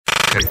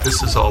Okay,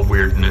 this is all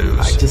weird news.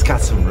 I just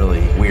got some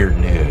really weird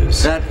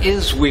news. That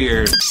is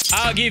weird.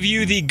 I'll give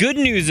you the good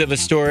news of a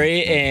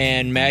story,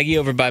 and Maggie,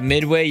 over by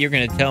Midway, you're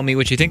going to tell me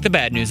what you think the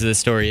bad news of the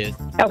story is.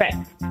 Okay.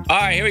 All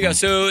right, here we go.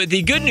 So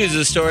the good news of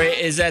the story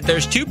is that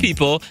there's two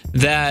people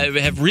that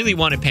have really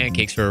wanted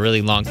pancakes for a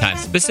really long time,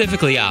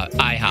 specifically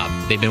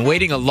IHOP. They've been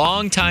waiting a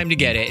long time to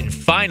get it, and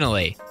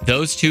finally,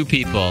 those two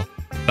people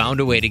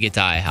found a way to get to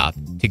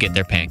IHOP to get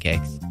their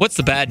pancakes. What's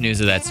the bad news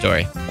of that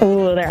story?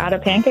 Ooh, they're out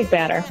of pancake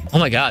batter. Oh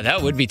my God,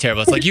 that would be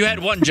terrible. It's like you had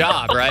one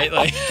job, right?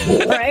 Like,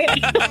 right?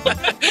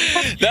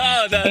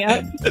 No,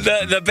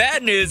 the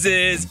bad news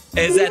is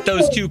that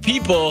those two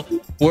people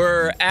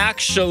were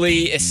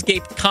actually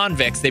escaped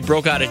convicts. They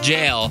broke out of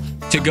jail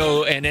to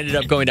go and ended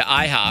up going to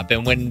IHOP.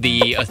 And when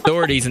the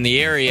authorities in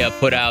the area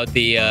put out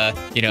the,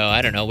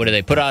 I don't know, what do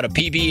they put out a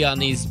PB on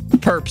these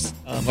perps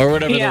or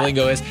whatever the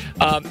lingo is,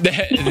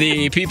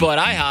 the people at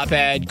IHOP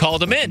had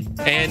called them in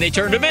and they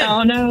turned them in.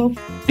 Oh, no.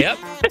 Yep.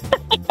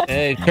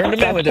 They turned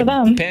them in with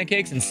the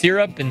pancakes and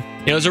syrup. And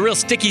it was a real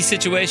sticky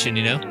situation,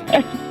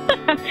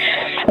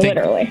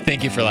 Literally.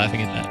 Thank you for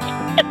laughing at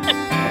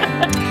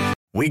that.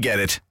 We get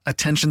it.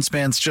 Attention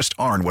spans just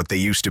aren't what they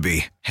used to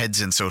be. Heads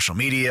in social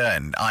media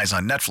and eyes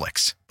on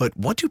Netflix. But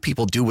what do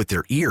people do with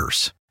their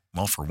ears?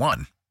 Well, for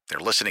one, they're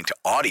listening to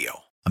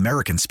audio.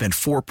 Americans spend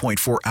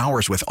 4.4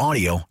 hours with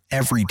audio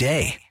every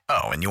day.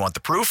 Oh, and you want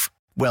the proof?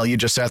 Well, you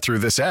just sat through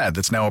this ad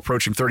that's now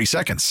approaching 30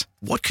 seconds.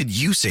 What could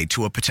you say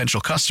to a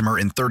potential customer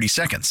in 30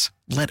 seconds?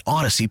 Let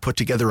Odyssey put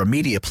together a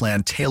media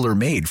plan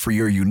tailor-made for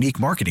your unique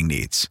marketing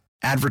needs.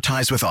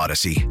 Advertise with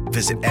Odyssey.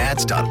 Visit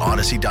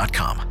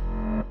ads.odyssey.com.